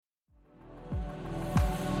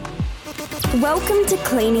Welcome to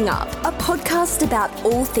Cleaning Up, a podcast about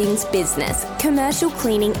all things business, commercial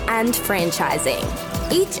cleaning and franchising.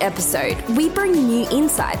 Each episode, we bring new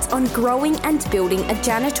insights on growing and building a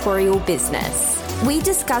janitorial business. We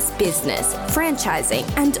discuss business, franchising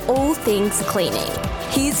and all things cleaning.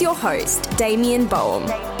 Here's your host, Damien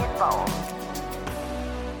Boehm.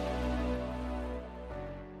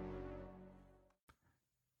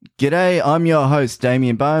 G'day, I'm your host,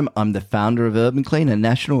 Damien Boehm. I'm the founder of Urban Clean, a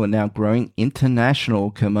national and now growing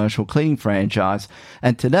international commercial cleaning franchise.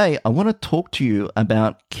 And today I want to talk to you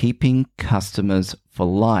about keeping customers for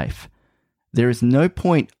life. There is no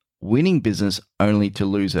point winning business only to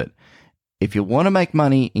lose it. If you want to make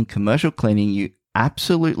money in commercial cleaning, you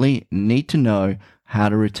absolutely need to know how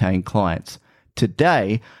to retain clients.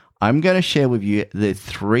 Today, I'm going to share with you the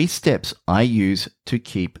 3 steps I use to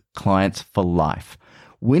keep clients for life.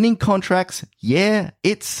 Winning contracts, yeah,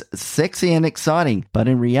 it's sexy and exciting, but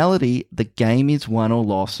in reality, the game is won or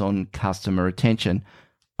lost on customer retention.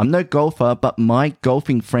 I'm no golfer, but my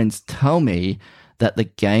golfing friends tell me that the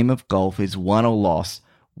game of golf is won or lost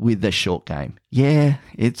with the short game. Yeah,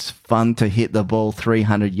 it's fun to hit the ball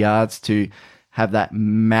 300 yards, to have that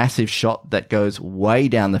massive shot that goes way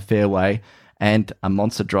down the fairway and a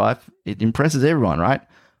monster drive. It impresses everyone, right?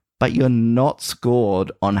 But you're not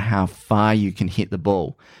scored on how far you can hit the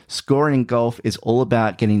ball. Scoring in golf is all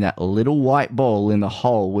about getting that little white ball in the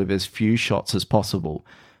hole with as few shots as possible.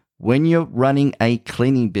 When you're running a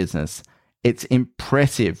cleaning business, it's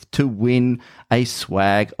impressive to win a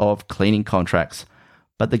swag of cleaning contracts,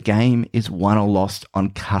 but the game is won or lost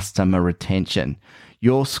on customer retention.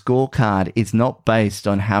 Your scorecard is not based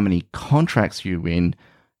on how many contracts you win,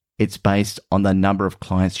 it's based on the number of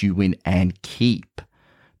clients you win and keep.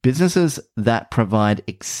 Businesses that provide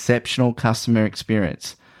exceptional customer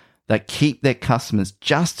experience, that keep their customers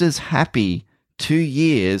just as happy 2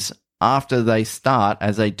 years after they start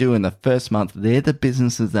as they do in the first month, they're the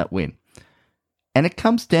businesses that win. And it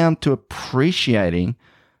comes down to appreciating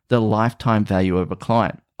the lifetime value of a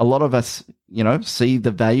client. A lot of us, see the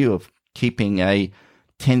value of keeping a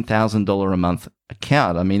 $10,000 a month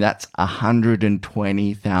account. I mean, that's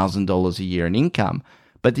 $120,000 a year in income.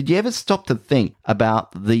 But did you ever stop to think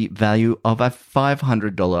about the value of a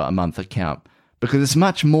 $500 a month account? Because it's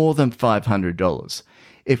much more than $500.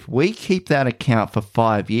 If we keep that account for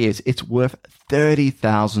 5 years, it's worth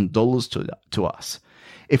 $30,000 to us.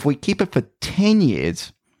 If we keep it for 10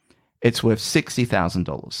 years, it's worth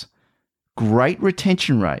 $60,000. Great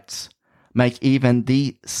retention rates make even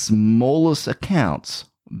the smallest accounts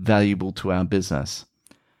valuable to our business.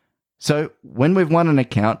 So when we've won an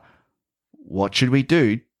account, what should we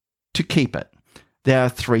do to keep it? There are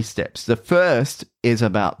 3 steps. The first is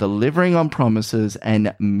about delivering on promises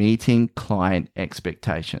and meeting client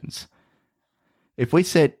expectations. If we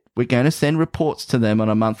said we're going to send reports to them on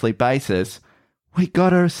a monthly basis, we got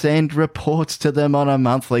to send reports to them on a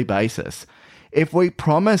monthly basis. If we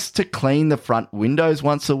promise to clean the front windows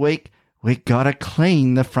once a week, we got to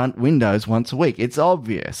clean the front windows once a week. It's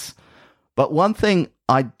obvious. But one thing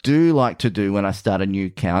I do like to do when I start a new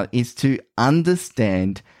account is to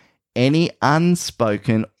understand any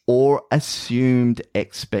unspoken or assumed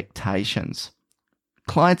expectations.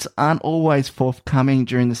 Clients aren't always forthcoming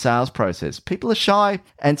during the sales process. People are shy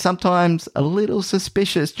and sometimes a little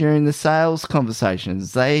suspicious during the sales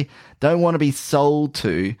conversations. They don't want to be sold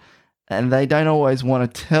to, and they don't always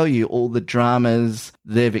want to tell you all the dramas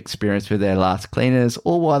they've experienced with their last cleaners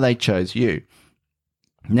or why they chose you.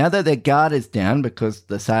 Now that their guard is down because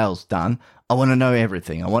the sale's done, I want to know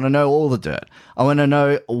everything. I want to know all the dirt. I want to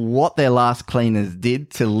know what their last cleaners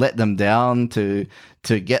did to let them down, to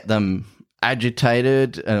get them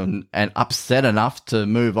agitated and upset enough to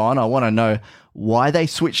move on. I want to know why they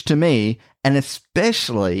switched to me, and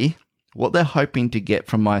especially what they're hoping to get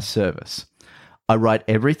from my service. I write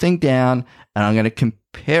everything down, and I'm going to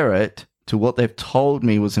compare it to what they've told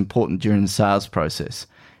me was important during the sales process.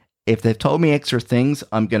 If they've told me extra things,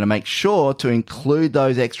 I'm going to make sure to include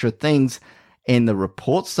those extra things in the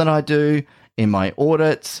reports that I do, in my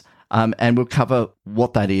audits, and we'll cover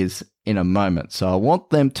what that is in a moment. So I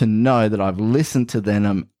want them to know that I've listened to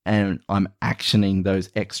them and I'm actioning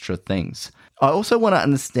those extra things. I also want to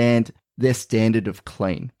understand their standard of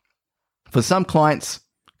clean. For some clients,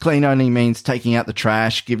 clean only means taking out the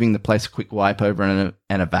trash, giving the place a quick wipe over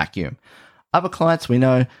and a vacuum. Other clients we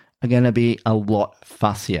know are going to be a lot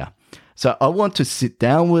fussier. So I want to sit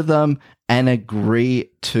down with them and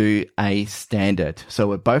agree to a standard. So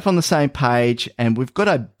we're both on the same page and we've got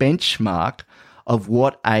a benchmark of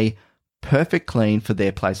what a perfect clean for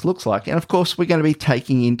their place looks like. And of course, we're going to be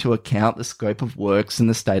taking into account the scope of works and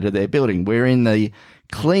the state of their building. We're in the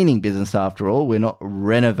cleaning business after all. We're not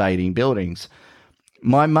renovating buildings.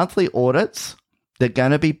 My monthly audits, they're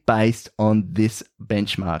going to be based on this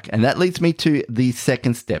benchmark. And that leads me to the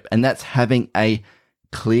second step, and that's having a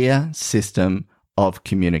clear system of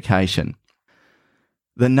communication.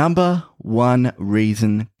 The number one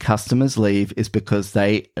reason customers leave is because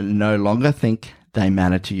they no longer think they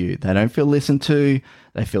matter to you. They don't feel listened to,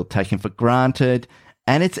 they feel taken for granted,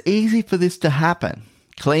 and it's easy for this to happen.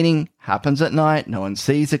 Cleaning happens at night, no one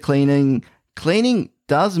sees the cleaning. Cleaning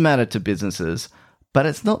does matter to businesses, but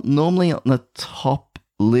it's not normally on the top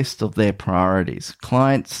list of their priorities.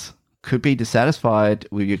 Clients could be dissatisfied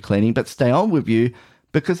with your cleaning, but stay on with you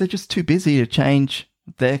because they're just too busy to change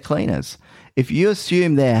their cleaners. If you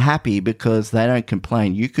assume they're happy because they don't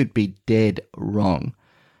complain, you could be dead wrong.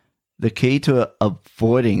 The key to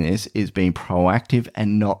avoiding this is being proactive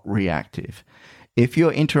and not reactive. If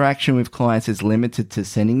your interaction with clients is limited to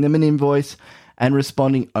sending them an invoice and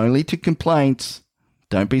responding only to complaints,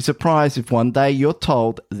 don't be surprised if one day you're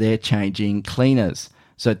told they're changing cleaners.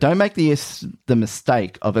 So don't make the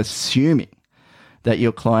mistake of assuming that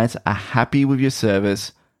your clients are happy with your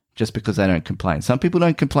service just because they don't complain. Some people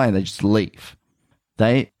don't complain, they just leave.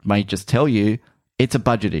 They may just tell you it's a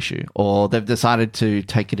budget issue or they've decided to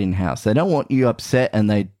take it in-house. They don't want you upset and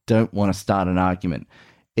they don't want to start an argument.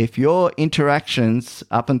 If your interactions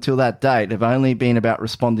up until that date have only been about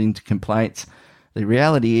responding to complaints, the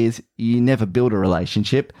reality is you never build a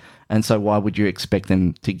relationship, and so why would you expect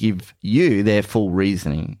them to give you their full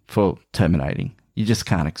reasoning for terminating? You just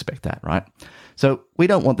can't expect that, right? So we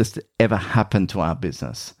don't want this to ever happen to our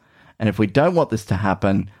business. And if we don't want this to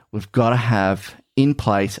happen, we've got to have in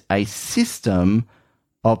place a system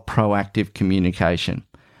of proactive communication.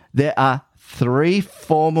 There are 3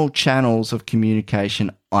 formal channels of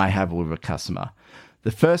communication I have with a customer.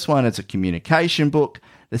 The first one is a communication book.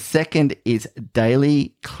 The second is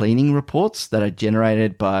daily cleaning reports that are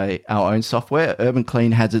generated by our own software. Urban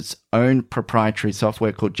Clean has its own proprietary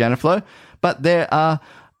software called Janiflow, but there are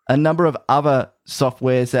a number of other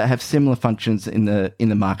softwares that have similar functions in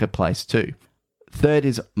the marketplace too. Third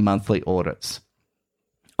is monthly audits.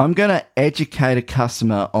 I'm going to educate a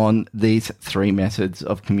customer on these 3 methods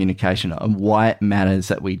of communication and why it matters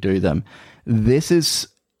that we do them. This is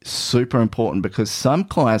super important because some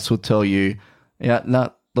clients will tell you,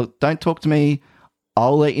 no, look, don't talk to me.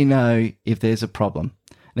 I'll let you know if there's a problem.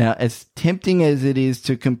 Now, as tempting as it is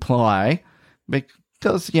to comply,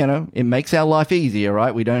 because, it makes our life easier,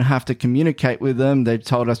 right? We don't have to communicate with them. They've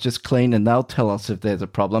told us just clean and they'll tell us if there's a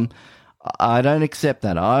problem. I don't accept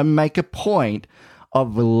that. I make a point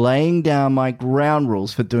of laying down my ground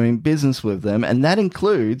rules for doing business with them. And that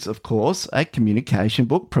includes, of course, a communication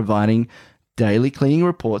book providing daily cleaning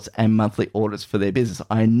reports and monthly audits for their business.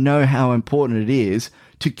 I know how important it is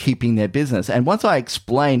to keeping their business. And once I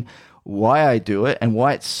explain why I do it and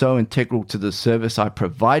why it's so integral to the service I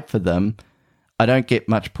provide for them, I don't get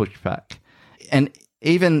much pushback. And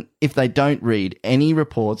even if they don't read any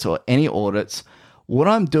reports or any audits, what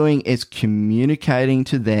I'm doing is communicating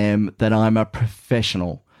to them that I'm a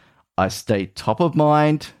professional. I stay top of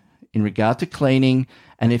mind in regard to cleaning,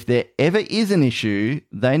 and if there ever is an issue,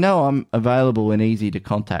 they know I'm available and easy to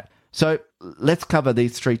contact. So let's cover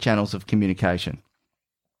these 3 channels of communication.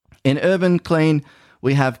 In Urban Clean,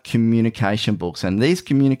 we have communication books, and these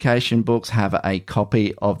communication books have a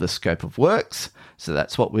copy of the scope of works. So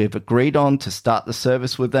that's what we've agreed on to start the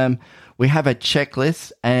service with them. We have a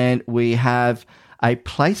checklist, and we have a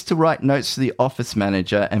place to write notes to the office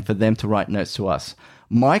manager and for them to write notes to us.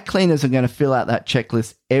 My cleaners are going to fill out that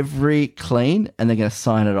checklist every clean and they're going to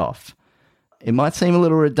sign it off. It might seem a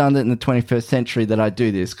little redundant in the 21st century that I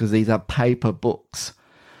do this because these are paper books,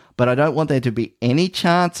 but I don't want there to be any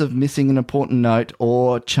chance of missing an important note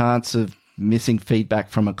or chance of missing feedback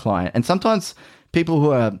from a client. And sometimes people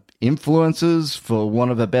who are influencers, for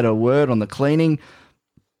want of a better word, on the cleaning,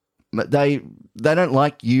 they don't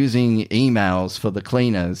like using emails for the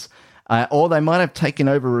cleaners, or they might have taken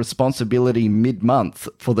over responsibility mid-month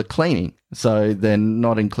for the cleaning, so they're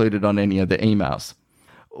not included on any of the emails.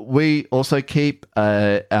 We also keep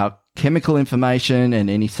our chemical information and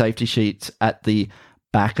any safety sheets at the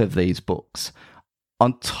back of these books.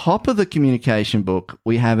 On top of the communication book,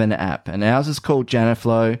 we have an app, and ours is called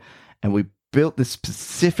Janiflow, and we built this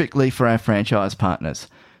specifically for our franchise partners.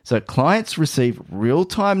 So clients receive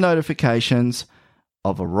real-time notifications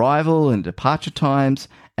of arrival and departure times,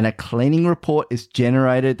 and a cleaning report is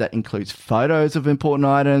generated that includes photos of important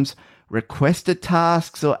items, requested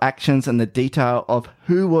tasks or actions, and the detail of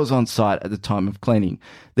who was on site at the time of cleaning.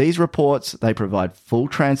 These reports, they provide full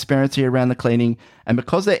transparency around the cleaning, and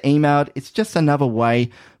because they're emailed, it's just another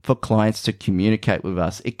way for clients to communicate with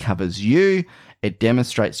us. It covers you, it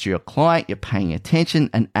demonstrates to your client you're paying attention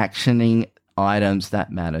and actioning items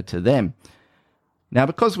that matter to them. Now,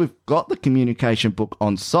 because we've got the communication book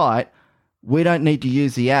on site, we don't need to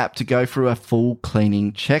use the app to go through a full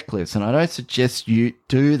cleaning checklist. And I don't suggest you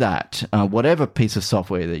do that, whatever piece of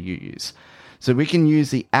software that you use. So we can use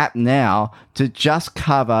the app now to just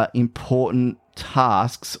cover important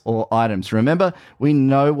tasks or items. Remember, we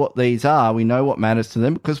know what these are. We know what matters to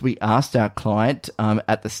them because we asked our client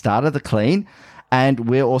at the start of the clean, and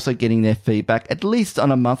we're also getting their feedback at least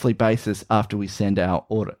on a monthly basis after we send our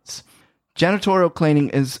audits. Janitorial cleaning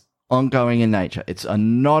is ongoing in nature. It's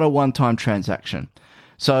not a one-time transaction.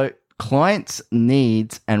 So clients'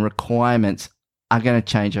 needs and requirements are going to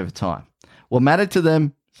change over time. What mattered to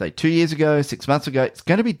them, say 2 years ago, 6 months ago, it's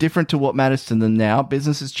going to be different to what matters to them now.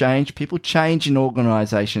 Businesses change. People change in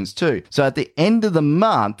organizations too. So at the end of the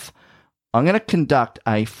month, I'm going to conduct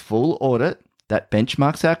a full audit that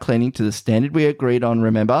benchmarks our cleaning to the standard we agreed on,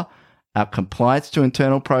 remember, our compliance to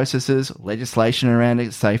internal processes, legislation around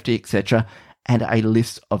it, safety, etc., and a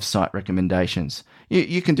list of site recommendations.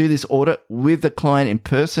 You can do this audit with the client in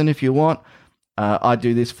person if you want. I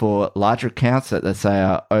do this for larger accounts that let's say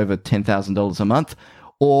are over $10,000 a month,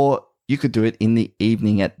 or you could do it in the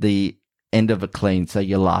evening at the end of a clean, say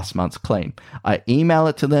your last month's clean. I email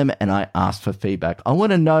it to them and I ask for feedback. I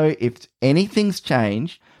want to know if anything's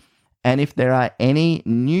changed and if there are any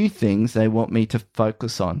new things they want me to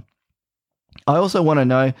focus on. I also want to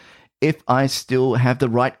know if I still have the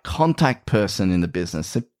right contact person in the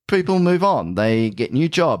business. If people move on, they get new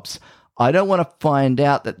jobs. I don't want to find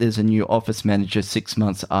out that there's a new office manager 6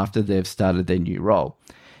 months after they've started their new role.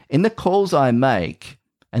 In the calls I make,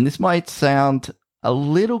 and this might sound a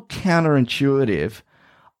little counterintuitive,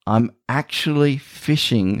 I'm actually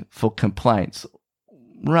fishing for complaints,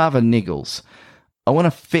 rather niggles. I want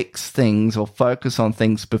to fix things or focus on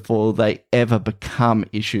things before they ever become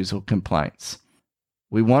issues or complaints.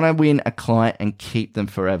 We want to win a client and keep them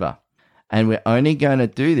forever. And we're only going to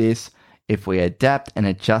do this if we adapt and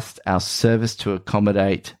adjust our service to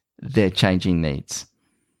accommodate their changing needs.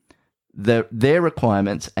 Their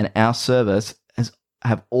requirements and our service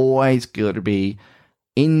have always got to be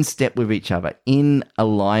in step with each other, in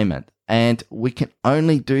alignment. And we can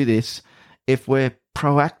only do this if we're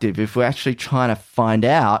proactive, if we're actually trying to find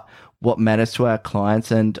out what matters to our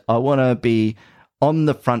clients. And I want to be on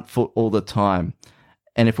the front foot all the time.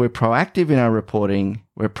 And if we're proactive in our reporting,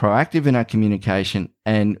 we're proactive in our communication,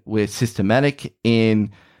 and we're systematic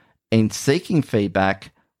in seeking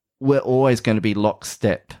feedback, we're always going to be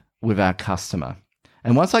lockstep with our customer.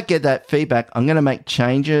 And once I get that feedback, I'm going to make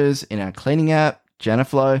changes in our cleaning app,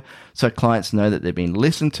 Janiflow, so clients know that they're being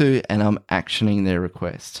listened to and I'm actioning their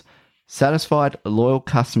requests. Satisfied, loyal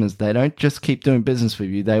customers, they don't just keep doing business with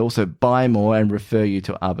you, they also buy more and refer you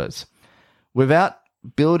to others. Without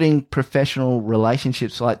building professional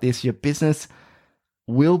relationships like this, your business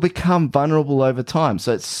will become vulnerable over time.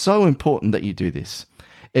 So it's so important that you do this.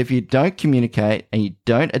 If you don't communicate and you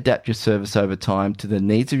don't adapt your service over time to the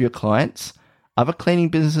needs of your clients, other cleaning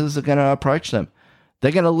businesses are going to approach them.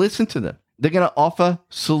 They're going to listen to them. They're going to offer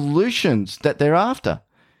solutions that they're after.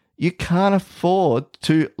 You can't afford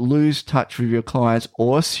to lose touch with your clients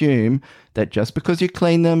or assume that just because you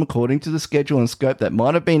clean them according to the schedule and scope that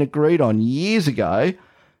might have been agreed on years ago,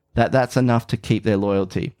 that's enough to keep their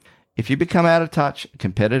loyalty. If you become out of touch, a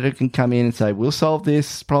competitor can come in and say, we'll solve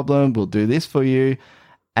this problem, we'll do this for you.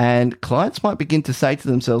 And clients might begin to say to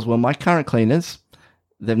themselves, well, my current cleaners,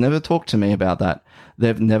 they've never talked to me about that.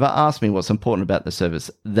 They've never asked me what's important about the service.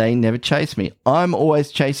 They never chase me. I'm always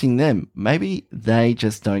chasing them. Maybe they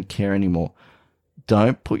just don't care anymore.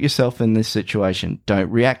 Don't put yourself in this situation. Don't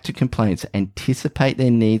react to complaints. Anticipate their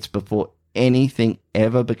needs before anything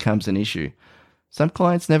ever becomes an issue. Some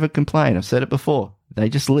clients never complain. I've said it before. They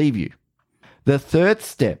just leave you. The third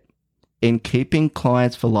step in keeping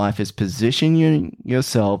clients for life is positioning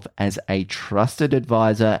yourself as a trusted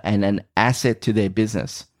advisor and an asset to their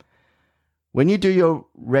business. When you do your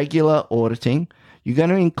regular auditing, you're going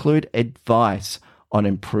to include advice on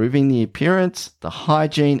improving the appearance, the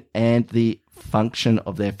hygiene, and the function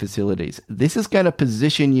of their facilities. This is going to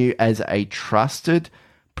position you as a trusted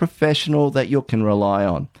professional that you can rely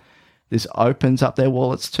on. This opens up their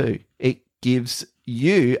wallets too. It gives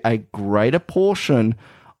you a greater portion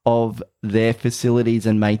of their facilities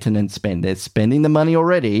and maintenance spend. They're spending the money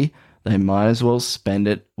already. They might as well spend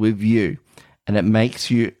it with you. and it makes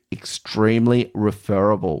you extremely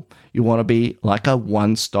referable. You want to be like a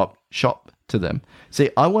one-stop shop to them. See,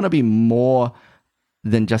 I want to be more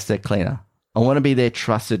than just their cleaner. I want to be their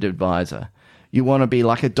trusted advisor. You want to be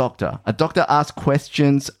like a doctor. A doctor asks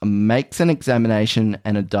questions, makes an examination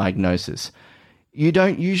and a diagnosis. You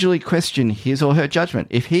don't usually question his or her judgment.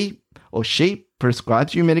 If he or she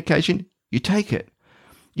prescribes you medication, you take it.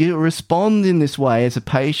 You respond in this way as a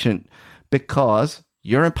patient because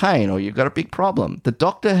you're in pain or you've got a big problem. The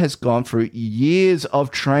doctor has gone through years of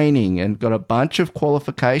training and got a bunch of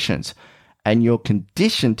qualifications, and you're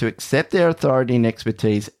conditioned to accept their authority and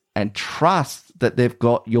expertise and trust that they've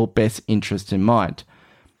got your best interest in mind.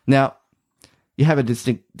 Now, you have a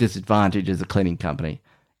distinct disadvantage as a cleaning company.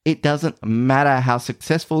 It doesn't matter how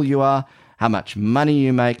successful you are, how much money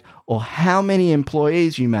you make, or how many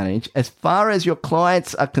employees you manage. As far as your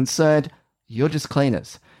clients are concerned, you're just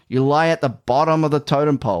cleaners. You lie at the bottom of the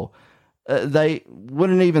totem pole. They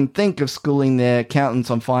wouldn't even think of schooling their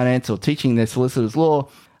accountants on finance or teaching their solicitors law,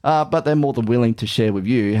 but they're more than willing to share with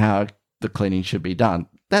you how the cleaning should be done.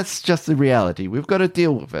 That's just the reality. We've got to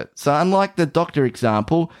deal with it. So unlike the doctor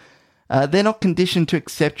example, they're not conditioned to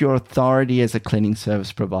accept your authority as a cleaning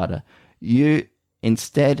service provider. You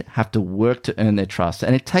instead have to work to earn their trust,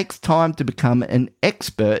 and it takes time to become an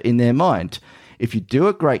expert in their mind. If you do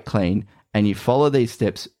a great clean and you follow these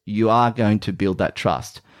steps, you are going to build that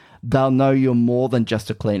trust. They'll know you're more than just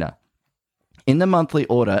a cleaner. In the monthly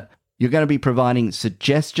audit, you're going to be providing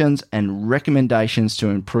suggestions and recommendations to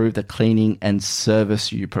improve the cleaning and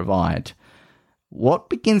service you provide. What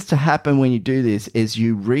begins to happen when you do this is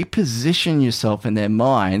you reposition yourself in their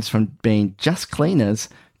minds from being just cleaners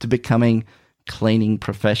to becoming cleaning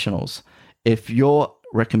professionals. If your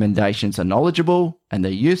recommendations are knowledgeable and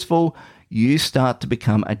they're useful, you start to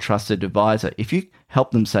become a trusted advisor. If you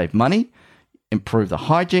help them save money, improve the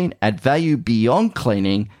hygiene, add value beyond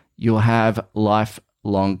cleaning, you'll have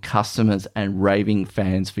lifelong customers and raving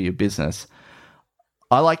fans for your business.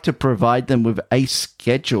 I like to provide them with a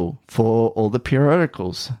schedule for all the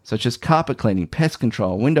periodicals, such as carpet cleaning, pest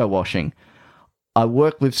control, window washing. I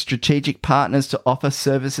work with strategic partners to offer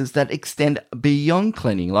services that extend beyond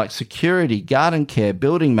cleaning, like security, garden care,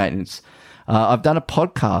 building maintenance. I've done a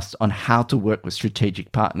podcast on how to work with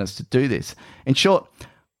strategic partners to do this. In short,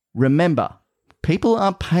 remember, people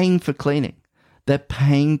aren't paying for cleaning. They're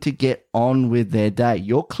paying to get on with their day.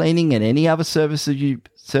 Your cleaning and any other services you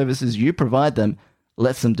provide them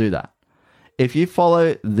lets them do that. If you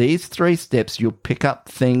follow these 3 steps, you'll pick up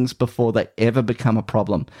things before they ever become a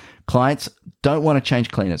problem. Clients don't want to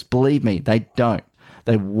change cleaners. Believe me, they don't.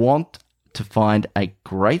 They want to find a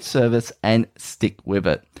great service and stick with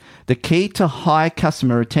it. The key to high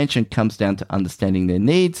customer retention comes down to understanding their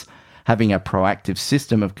needs, having a proactive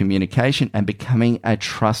system of communication, and becoming a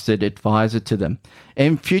trusted advisor to them.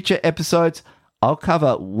 In future episodes, I'll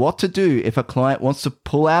cover what to do if a client wants to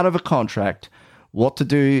pull out of a contract, what to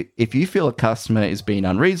do if you feel a customer is being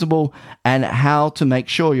unreasonable, and how to make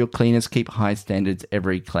sure your cleaners keep high standards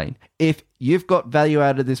every clean. If you've got value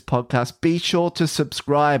out of this podcast, be sure to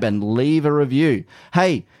subscribe and leave a review.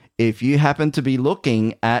 Hey, if you happen to be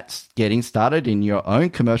looking at getting started in your own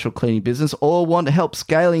commercial cleaning business or want help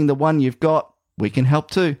scaling the one you've got, we can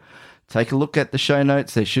help too. Take a look at the show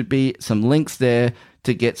notes. There should be some links there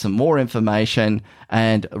to get some more information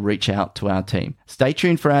and reach out to our team. Stay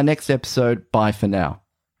tuned for our next episode. Bye for now.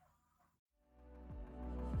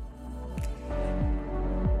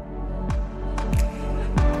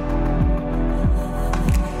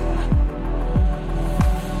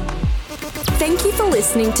 Thank you for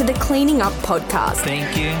listening to the Cleaning Up Podcast.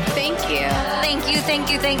 Thank you. Thank you. Thank you,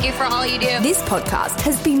 thank you, thank you for all you do. This podcast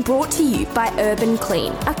has been brought to you by Urban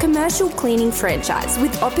Clean, a commercial cleaning franchise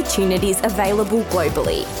with opportunities available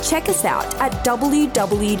globally. Check us out at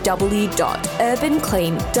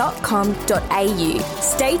www.urbanclean.com.au.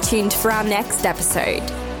 Stay tuned for our next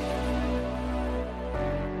episode.